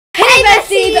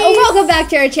welcome back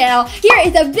to our channel. Here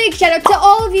is a big shout out to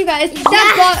all of you guys that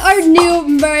bought our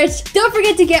new merch. Don't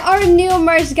forget to get our new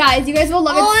merch, guys. You guys will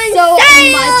love it so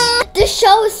much. This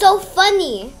show is so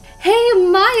funny. Hey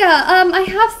Maya, I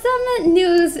have some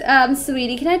news,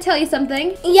 sweetie. Can I tell you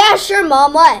something? Yeah, sure,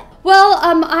 Mom. What? Well,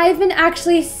 I've been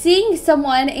actually seeing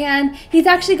someone, and he's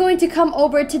actually going to come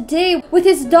over today with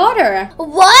his daughter.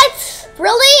 What?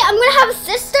 Really? I'm gonna have a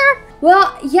sister?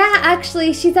 Well, yeah,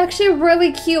 actually, she's actually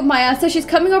really cute, Maya, so she's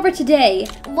coming over today.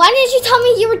 Why didn't you tell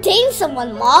me you were dating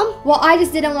someone, Mom? Well, I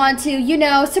just didn't want to, you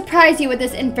know, surprise you with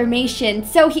this information,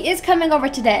 so he is coming over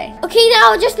today. Okay,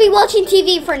 now I'll just be watching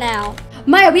TV for now.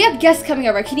 Maya, we have guests coming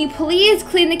over. Can you please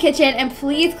clean the kitchen and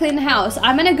please clean the house?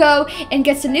 I'm gonna go and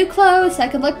get some new clothes so I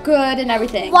can look good and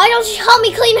everything. Why don't you help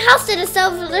me clean the house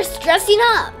instead of just dressing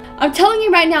up? I'm telling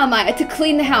you right now, Maya, to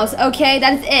clean the house, okay?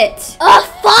 That is it.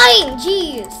 Fine,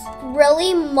 jeez.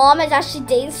 Really? Mom is actually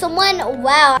dating someone?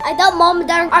 Wow, I thought Mom and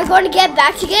Dad are going to get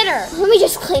back together. Let me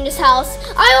just clean this house.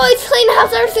 I always clean the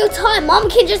house every single time. Mom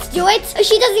can just do it.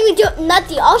 She doesn't even do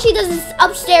nothing. All she does is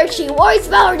upstairs. She worries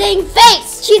about her dang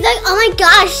face. She's like, oh my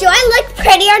gosh, do I look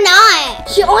pretty or not?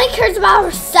 She only cares about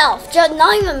herself, just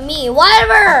not even me.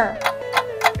 Whatever.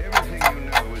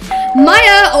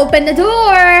 Maya, open the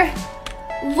door.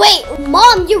 Wait,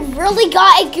 Mom, you really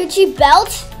got a Gucci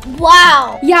belt?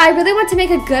 Wow. Yeah, I really want to make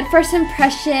a good first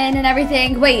impression and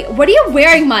everything. Wait, what are you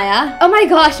wearing, Maya? Oh my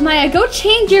gosh, Maya, go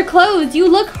change your clothes. You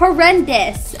look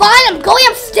horrendous. Fine, I'm going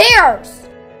upstairs.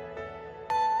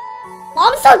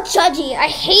 Mom's so judgy. I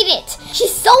hate it.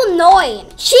 She's so annoying.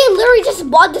 She literally just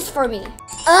bought this for me.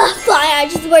 Fine, I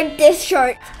just wear this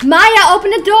shirt. Maya,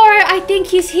 open the door. I think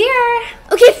he's here.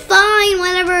 Okay, fine,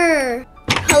 whatever.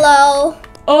 Hello.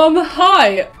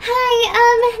 Hi.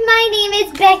 Hi, my name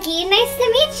is Becky. Nice to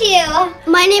meet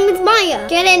you. My name is Maya.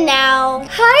 Get in now.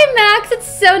 Hi, Max.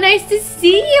 It's so nice to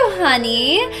see you,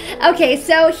 honey. Okay,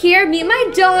 so here, meet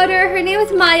my daughter. Her name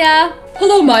is Maya.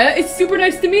 Hello, Maya. It's super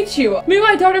nice to meet you. Meet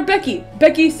my daughter, Becky.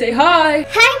 Becky, say hi.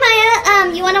 Hi,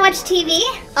 Maya. You want to watch TV?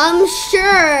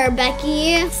 Sure,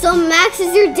 Becky. So Max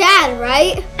is your dad,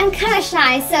 right? I'm kind of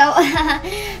shy, so,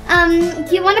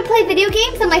 do you want to play video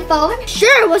games on my phone?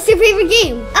 Sure. What's your favorite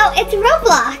game? Oh, it's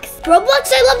Roblox.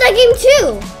 Roblox? I love that game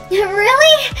too.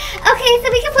 Really? Okay,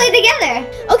 so we can play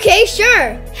together. Okay,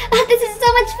 sure. This is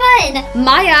so much fun.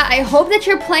 Maya, I hope that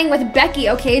you're playing with Becky,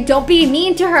 okay? Don't be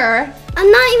mean to her.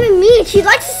 I'm not even mean. She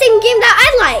likes the same game that I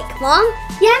like, Mom.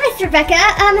 Yeah, Miss Rebecca.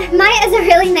 Maya is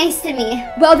really nice to me.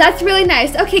 Well, that's really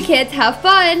nice. Okay, kids, have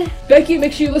fun. Becky,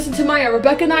 make sure you listen to Maya.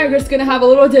 Rebecca and I are just gonna have a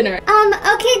little dinner.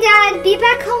 Okay, Dad. Be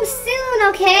back home soon,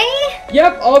 okay?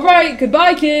 Yep, all right.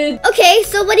 Goodbye, kid. Okay,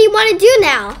 so what do you want to do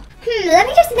now? Let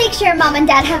me just make sure Mom and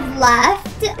Dad have left.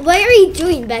 What are you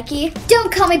doing, Becky?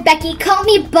 Don't call me Becky, call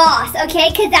me boss, okay?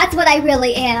 Because that's what I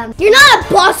really am. You're not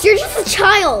a boss, you're just a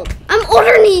child. I'm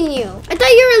older than you. I thought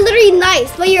you were literally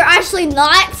nice, but you're actually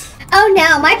not. Oh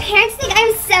no, my parents think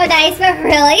I'm so nice, but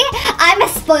really? I'm a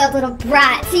spoiled little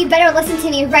brat, so you better listen to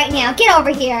me right now. Get over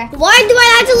here. Why do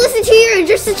I have to listen to you? You're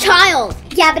just a child.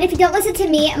 Yeah, but if you don't listen to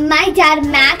me, my dad,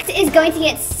 Max, is going to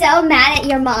get so mad at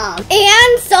your mom.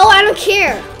 And so I don't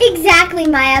care. Exactly,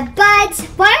 Maya, but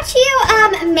why don't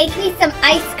you, make me some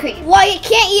ice cream? Well, you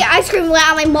can't eat ice cream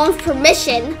without my mom's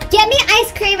permission. Get me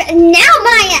ice cream now,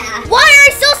 Maya. Why are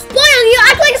you so spoiled? You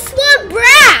act like a spoiled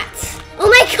brat. Oh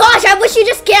my gosh, I wish you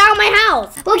just get out of my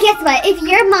house. Well, guess what? If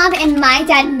your mom and my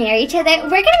dad marry each other,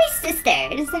 we're gonna be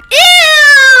sisters.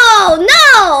 Ew!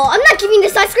 No! I'm not giving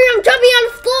this ice cream. I'm jumping on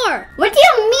the floor. What do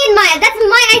you mean, Maya? That's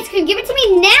my ice cream. Give it to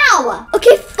me now.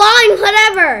 Okay, fine.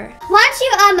 Whatever. Why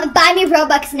don't you, buy me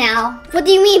Robux now? What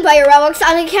do you mean by your Robux?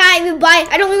 I can't even buy.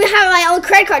 I don't even have my own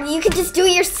credit card. You can just do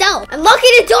it yourself. I'm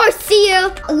locking the door. See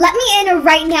you. Let me in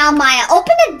right now, Maya.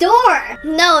 Open the door.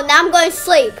 No, now I'm going to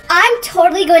sleep. I'm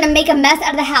totally going to make a mess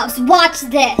out of the house. Watch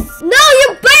this. No, you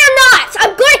better not.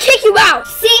 I'm going to kick you out.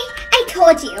 See? I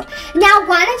told you. Now,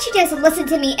 why don't you just listen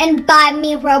to me and buy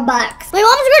me Robux? My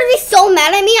mom's going to be so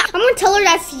mad at me. I'm going to tell her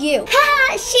that's you.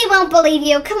 Haha, she won't believe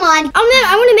you. Come on.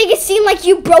 I'm going to make it seem like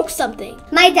you broke something.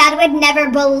 My dad would never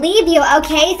believe you,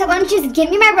 okay? So why don't you just give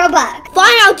me my Robux?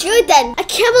 Fine, I'll do it then. I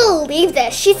can't believe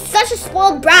this. She's such a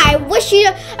spoiled brat. I wish she'd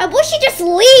just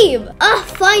leave.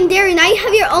 Fine, Darren. Now you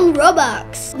have your own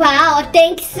Robux. Wow,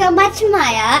 thanks so much,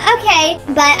 Maya. Okay,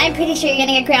 but I'm pretty sure you're going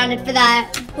to get grounded for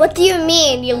that. What do you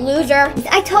mean, you loser?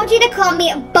 I told you to call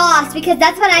me boss because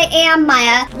that's what I am,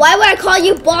 Maya. Why would I call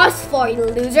you boss for, you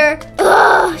loser?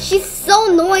 Ugh, she's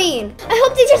so annoying. I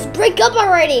hope they just break up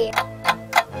already.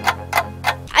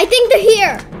 I think they're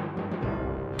here.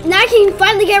 Now I can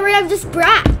finally get rid of this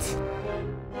brat.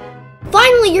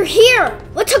 Finally, you're here.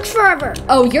 What took forever?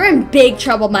 Oh, you're in big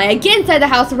trouble, Maya. Get inside the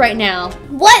house right now.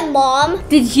 What, Mom?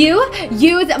 Did you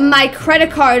use my credit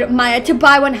card, Maya, to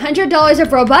buy $100 of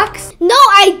Robux? No,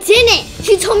 I didn't.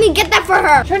 She told me to get that for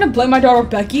her. Trying to blame my daughter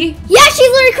Becky? Yeah,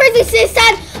 she's literally crazy. She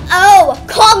said, oh,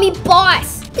 call me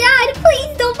boss. Dad,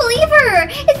 please don't believe her.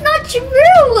 It's not true.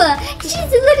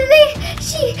 She's literally,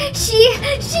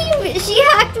 she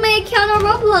hacked my account on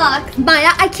Roblox.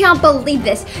 Maya, I can't believe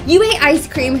this. You ate ice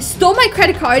cream, stole my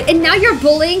credit card, and now you're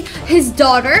bullying his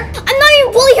daughter? I'm not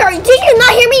even bullying her. Did you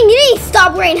not hear me? You need to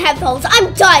stop wearing headphones.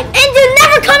 I'm done. And do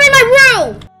never come in my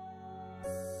room.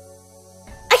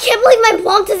 I can't believe my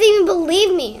mom doesn't even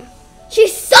believe me.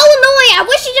 She's so annoying. I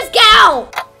wish she'd just get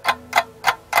out.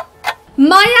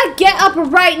 Maya, get up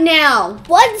right now.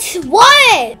 What?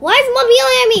 Why is Mom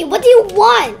yelling at me? What do you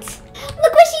want?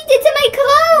 Look what she did to my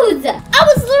clothes. I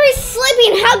was literally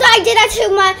sleeping. How did I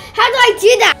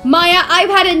do that Maya, I've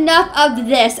had enough of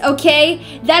this,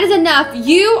 okay? That is enough.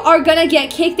 You are gonna get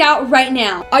kicked out right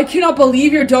now. I cannot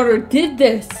believe your daughter did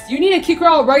this. You need to kick her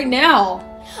out right now.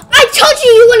 I told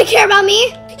you you wouldn't care about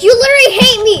me. You literally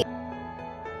hate me.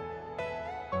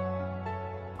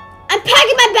 I'm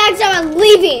packing my bags up and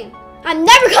leaving. I'm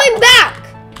never coming back!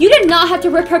 You did not have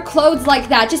to rip her clothes like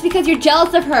that just because you're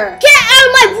jealous of her. Get out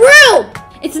of my room!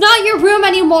 It's not your room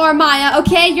anymore, Maya,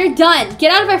 okay? You're done.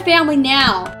 Get out of our family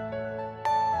now.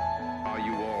 Are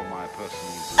you all my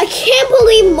persons? I can't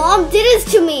believe Mom did this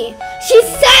to me. She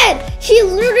said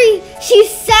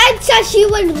that she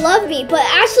would love me, but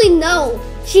actually no.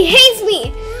 She hates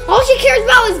me. All she cares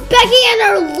about is Becky and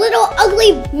her little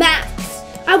ugly Max.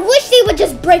 I wish they would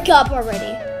just break up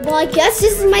already. Well, I guess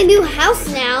this is my new house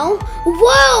now.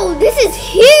 Whoa, this is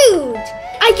huge.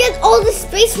 I get all this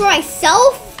space for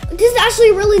myself. This is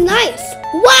actually really nice.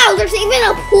 Wow, there's even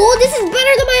a pool. This is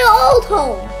better than my old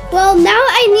home. Well, now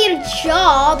I need a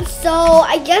job, so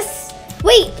I guess...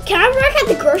 Wait, can I work at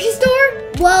the grocery store?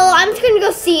 Well, I'm just gonna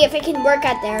go see if I can work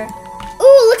at there.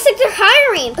 Ooh, looks like they're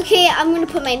hiring. Okay, I'm gonna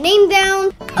put my name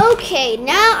down. Okay,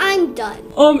 now I'm done.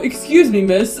 Excuse me,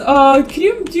 miss.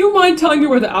 Do you mind telling me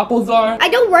where the apples are? I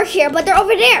don't work here, but they're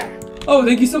over there. Oh,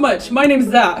 thank you so much. My name's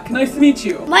Zach. Nice to meet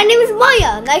you. My name is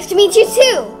Maya. Nice to meet you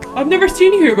too. I've never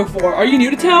seen you here before. Are you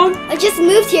new to town? I just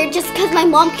moved here just because my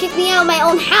mom kicked me out of my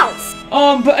own house.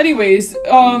 But anyways,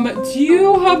 do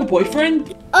you have a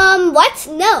boyfriend? What?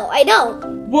 No, I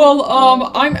don't. Well,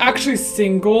 I'm actually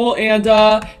single, and,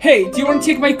 hey, do you want to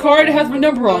take my card? It has my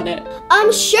number on it.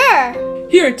 Sure.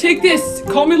 Here, take this.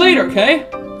 Call me later, okay?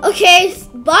 Okay,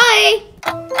 bye.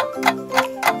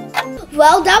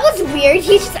 Well, that was weird.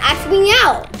 He just asked me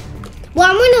out. Well,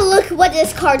 I'm gonna look what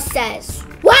this card says.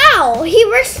 Wow, he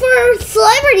works for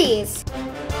celebrities.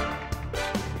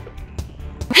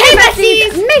 Hey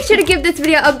besties! Make sure to give this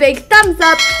video a big thumbs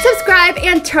up, subscribe,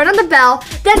 and turn on the bell.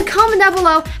 Then comment down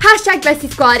below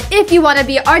 #BestieSquad if you want to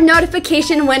be our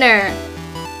notification winner.